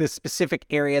in the specific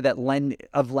area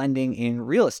of lending in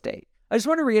real estate. I just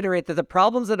want to reiterate that the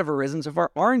problems that have arisen so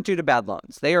far aren't due to bad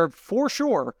loans. They are for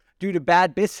sure due to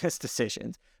bad business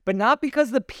decisions, but not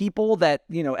because the people that,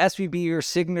 SVB or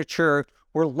Signature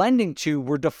were lending to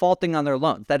were defaulting on their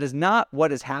loans. That is not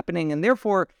what is happening, and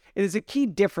therefore it is a key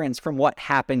difference from what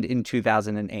happened in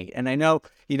 2008. And I know,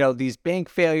 these bank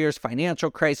failures, financial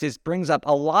crisis brings up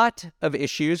a lot of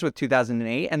issues with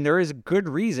 2008, and there is good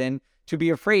reason to be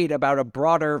afraid about a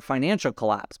broader financial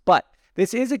collapse. But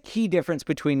this is a key difference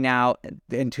between now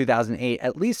and 2008,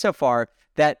 at least so far,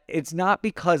 that it's not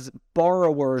because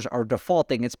borrowers are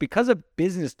defaulting. It's because of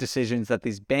business decisions that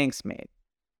these banks made.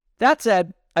 That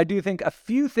said, I do think a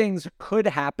few things could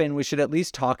happen we should at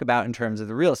least talk about in terms of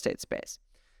the real estate space.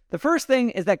 The first thing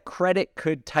is that credit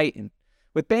could tighten.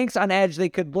 With banks on edge, they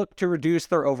could look to reduce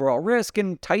their overall risk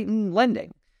and tighten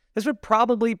lending. This would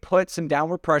probably put some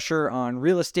downward pressure on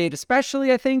real estate,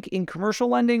 especially, I think, in commercial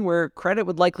lending, where credit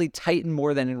would likely tighten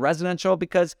more than in residential,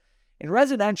 because in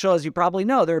residential, as you probably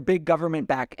know, there are big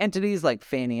government-backed entities like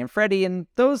Fannie and Freddie, and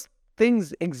those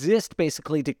things exist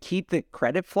basically to keep the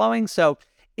credit flowing. So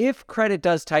if credit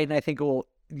does tighten, I think it will,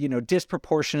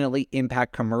 disproportionately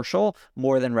impact commercial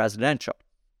more than residential.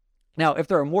 Now, if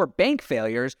there are more bank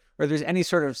failures or there's any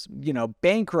sort of,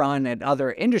 bank run at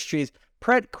other industries,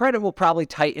 credit will probably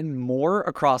tighten more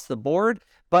across the board.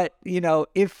 But,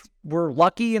 if we're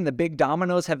lucky and the big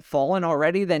dominoes have fallen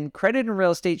already, then credit in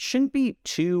real estate shouldn't be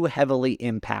too heavily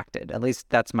impacted. At least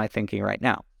that's my thinking right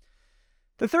now.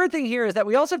 The third thing here is that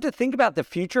we also have to think about the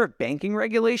future of banking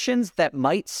regulations that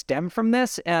might stem from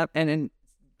this.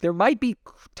 There might be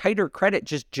tighter credit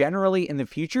just generally in the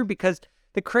future, because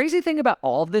the crazy thing about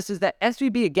all of this is that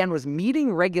SVB, again, was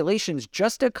meeting regulations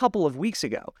just a couple of weeks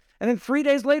ago. And then 3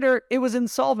 days later, it was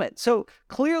insolvent. So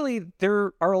clearly,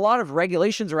 there are a lot of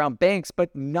regulations around banks,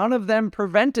 but none of them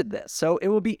prevented this. So it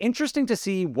will be interesting to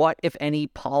see what, if any,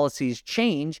 policies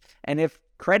change and if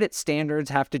credit standards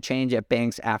have to change at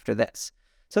banks after this.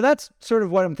 So that's sort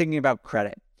of what I'm thinking about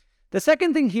credit. The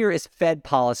second thing here is Fed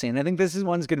policy, and I think this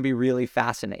one's going to be really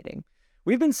fascinating.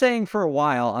 We've been saying for a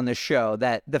while on the show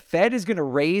that the Fed is going to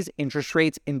raise interest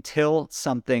rates until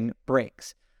something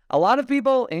breaks. A lot of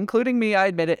people, including me, I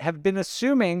admit it, have been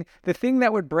assuming the thing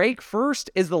that would break first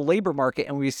is the labor market,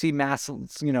 and we see massive,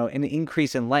 an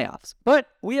increase in layoffs. But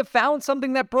we have found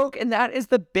something that broke, and that is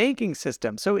the banking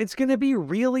system. So it's going to be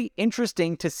really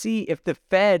interesting to see if the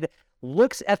Fed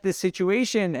looks at this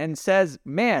situation and says,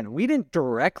 man, we didn't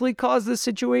directly cause this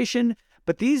situation,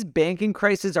 but these banking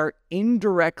crises are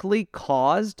indirectly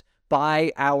caused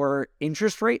by our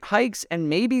interest rate hikes, and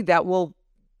maybe that will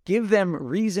give them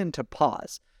reason to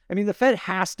pause. I mean, the Fed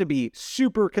has to be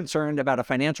super concerned about a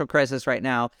financial crisis right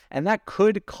now, and that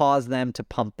could cause them to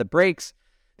pump the brakes.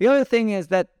 The other thing is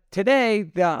that today,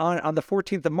 on the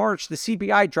 14th of March, the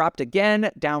CPI dropped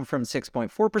again, down from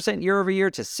 6.4% year over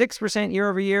year to 6% year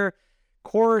over year.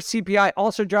 Core CPI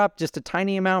also dropped just a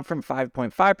tiny amount from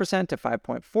 5.5% to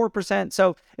 5.4%.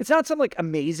 So it's not some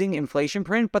amazing inflation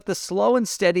print, but the slow and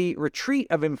steady retreat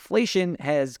of inflation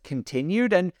has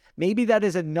continued. And maybe that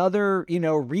is another,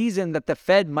 reason that the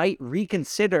Fed might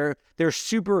reconsider their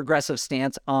super aggressive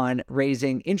stance on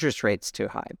raising interest rates too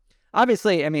high.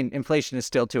 Obviously, I mean, inflation is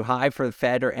still too high for the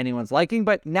Fed or anyone's liking,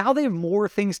 but now they have more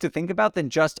things to think about than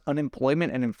just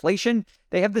unemployment and inflation.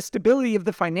 They have the stability of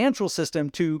the financial system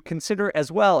to consider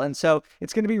as well. And so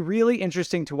it's going to be really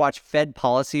interesting to watch Fed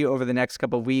policy over the next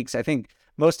couple of weeks. I think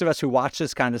most of us who watch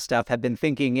this kind of stuff have been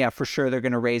thinking, yeah, for sure they're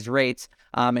going to raise rates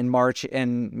in March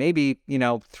and maybe,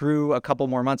 through a couple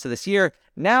more months of this year.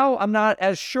 Now I'm not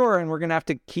as sure, and we're going to have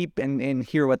to keep and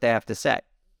hear what they have to say.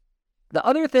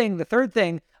 The third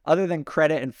thing, other than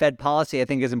credit and Fed policy, I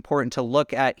think is important to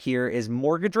look at here is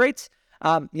mortgage rates.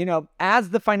 As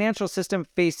the financial system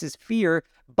faces fear,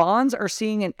 bonds are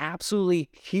seeing an absolutely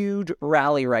huge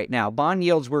rally right now. Bond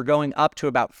yields were going up to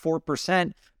about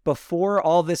 4% before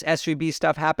all this SVB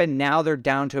stuff happened. Now they're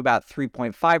down to about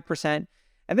 3.5%.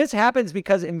 And this happens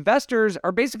because investors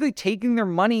are basically taking their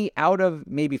money out of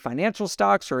maybe financial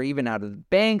stocks or even out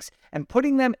of banks and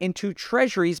putting them into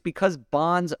treasuries because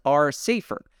bonds are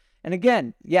safer. And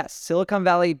again, yes, Silicon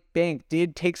Valley Bank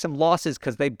did take some losses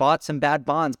because they bought some bad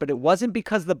bonds, but it wasn't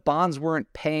because the bonds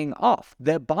weren't paying off.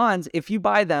 The bonds, if you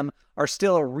buy them, are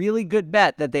still a really good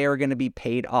bet that they are going to be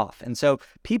paid off. And so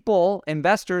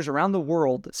investors around the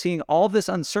world, seeing all this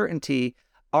uncertainty,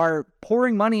 are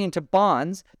pouring money into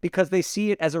bonds because they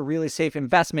see it as a really safe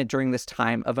investment during this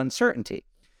time of uncertainty.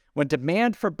 When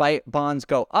demand for bonds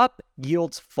go up,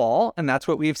 yields fall, and that's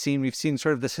what we've seen. We've seen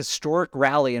sort of this historic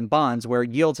rally in bonds where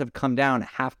yields have come down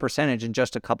 0.5% in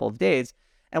just a couple of days.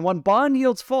 And when bond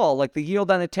yields fall, like the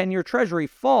yield on a 10-year treasury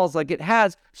falls like it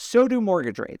has, so do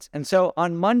mortgage rates. And so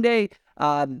on Monday,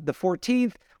 the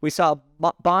 14th, we saw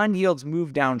bond yields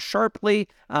move down sharply,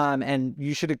 and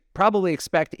you should probably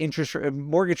expect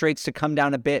mortgage rates to come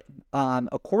down a bit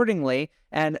accordingly.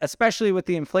 And especially with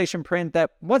the inflation print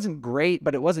that wasn't great,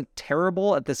 but it wasn't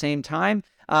terrible at the same time,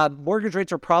 mortgage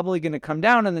rates are probably going to come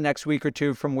down in the next week or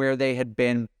two from where they had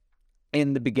been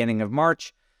in the beginning of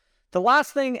March. The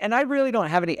last thing, and I really don't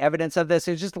have any evidence of this,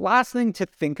 it's just the last thing to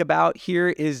think about here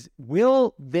is,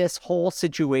 will this whole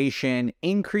situation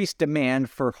increase demand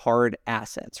for hard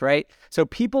assets, right? So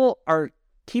people are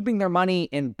keeping their money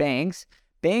in banks.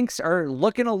 Banks are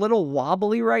looking a little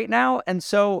wobbly right now. And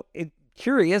so it's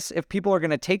curious if people are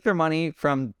going to take their money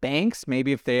from banks,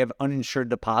 maybe if they have uninsured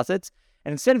deposits,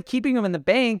 and instead of keeping them in the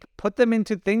bank, put them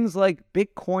into things like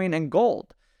Bitcoin and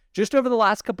gold. Just over the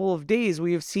last couple of days,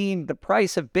 we have seen the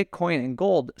price of Bitcoin and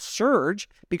gold surge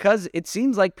because it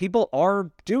seems like people are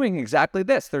doing exactly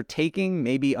this. They're taking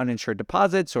maybe uninsured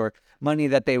deposits or money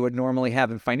that they would normally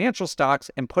have in financial stocks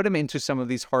and put them into some of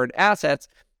these hard assets.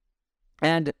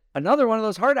 And another one of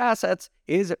those hard assets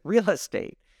is real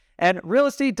estate. And real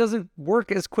estate doesn't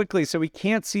work as quickly, so we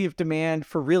can't see if demand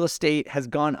for real estate has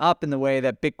gone up in the way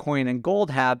that Bitcoin and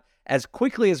gold have as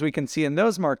quickly as we can see in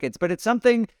those markets. But it's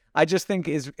something I just think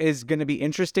is going to be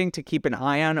interesting to keep an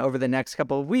eye on over the next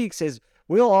couple of weeks is,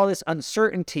 will all this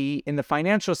uncertainty in the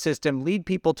financial system lead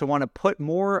people to want to put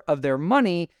more of their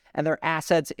money and their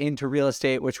assets into real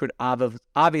estate, which would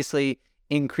obviously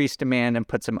increase demand and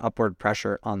put some upward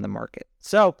pressure on the market.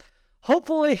 So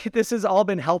hopefully this has all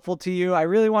been helpful to you. I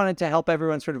really wanted to help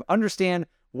everyone sort of understand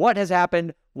what has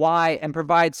happened, why, and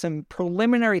provide some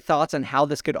preliminary thoughts on how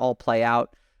this could all play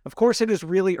out. Of course, it is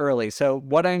really early, so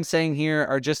what I'm saying here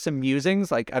are just some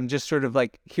musings. Like, I'm just sort of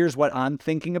like, here's what I'm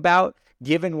thinking about,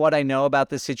 given what I know about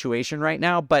this situation right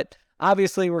now. But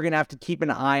obviously, we're going to have to keep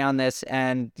an eye on this,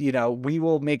 and, we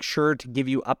will make sure to give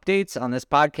you updates on this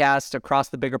podcast across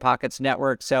the Bigger Pockets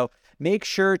network. So make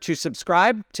sure to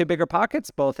subscribe to Bigger Pockets,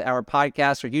 both our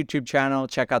podcast or YouTube channel,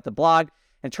 check out the blog,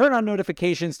 and turn on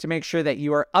notifications to make sure that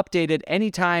you are updated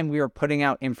anytime we are putting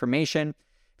out information.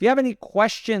 If you have any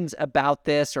questions about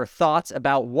this or thoughts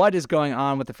about what is going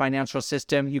on with the financial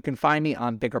system, you can find me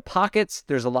on Bigger Pockets.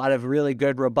 There's a lot of really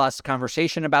good, robust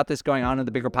conversation about this going on in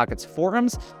the Bigger Pockets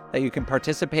forums that you can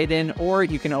participate in, or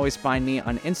you can always find me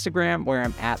on Instagram where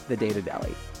I'm at The Data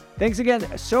Deli. Thanks again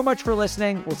so much for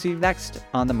listening. We'll see you next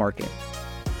on The Market.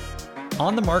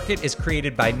 On the Market is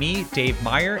created by me, Dave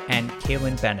Meyer, and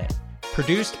Kaylin Bennett.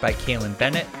 Produced by Kaylin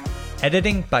Bennett.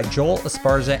 Editing by Joel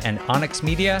Esparza and Onyx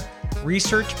Media.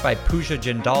 Research by Pooja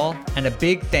Jindal. And a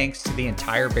big thanks to the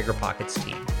entire Bigger Pockets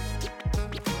team.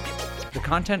 The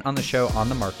content on the show On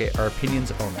the Market are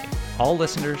opinions only. All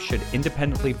listeners should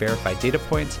independently verify data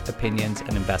points, opinions,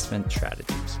 and investment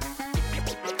strategies.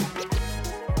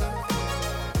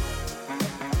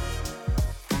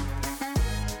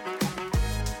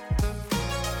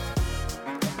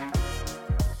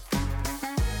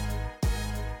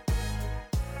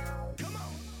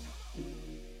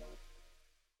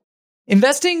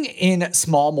 Investing in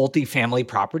small multifamily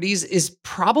properties is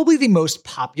probably the most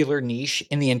popular niche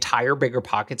in the entire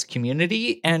BiggerPockets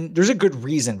community, and there's a good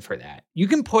reason for that. You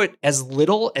can put as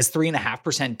little as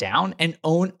 3.5% down and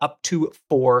own up to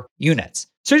 4 units.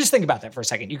 So just think about that for a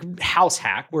second. You can house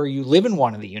hack where you live in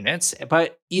one of the units,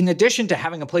 but in addition to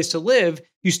having a place to live,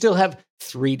 you still have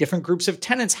 3 different groups of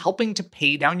tenants helping to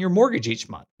pay down your mortgage each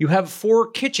month. You have 4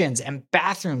 kitchens and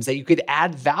bathrooms that you could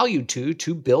add value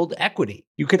to build equity.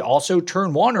 You could also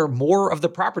turn one or more of the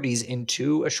properties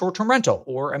into a short-term rental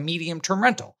or a medium-term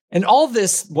rental. And all of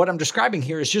this, what I'm describing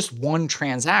here, is just one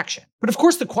transaction. But of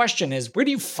course, the question is, where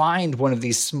do you find one of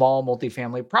these small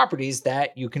multifamily properties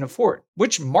that you can afford?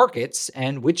 Which markets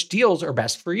and which deals are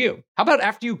best for you? How about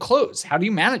after you close? How do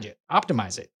you manage it,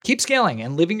 optimize it, keep scaling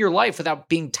and living your life without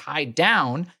being tied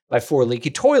down by 4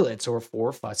 leaky toilets or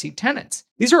 4 fussy tenants?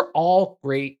 These are all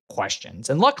great questions.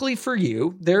 And luckily for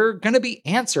you, they're going to be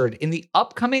answered in the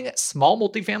upcoming Small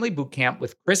Multifamily Bootcamp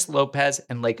with Chris Lopez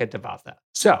and Leica Devatha.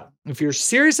 So if you're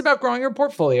serious about growing your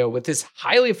portfolio with this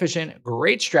highly efficient,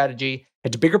 great strategy,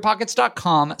 head to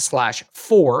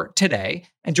biggerpockets.com/4 today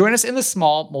and join us in the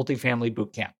Small Multifamily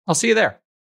Bootcamp. I'll see you there.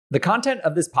 The content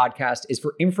of this podcast is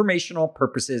for informational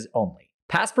purposes only.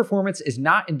 Past performance is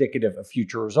not indicative of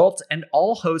future results, and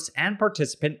all hosts and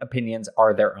participant opinions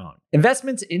are their own.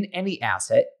 Investments in any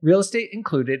asset, real estate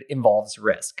included, involves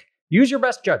risk. Use your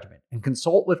best judgment and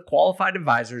consult with qualified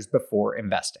advisors before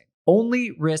investing.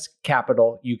 Only risk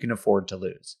capital you can afford to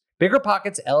lose.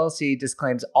 BiggerPockets LLC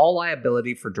disclaims all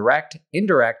liability for direct,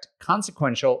 indirect,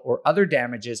 consequential, or other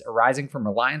damages arising from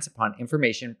reliance upon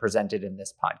information presented in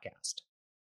this podcast.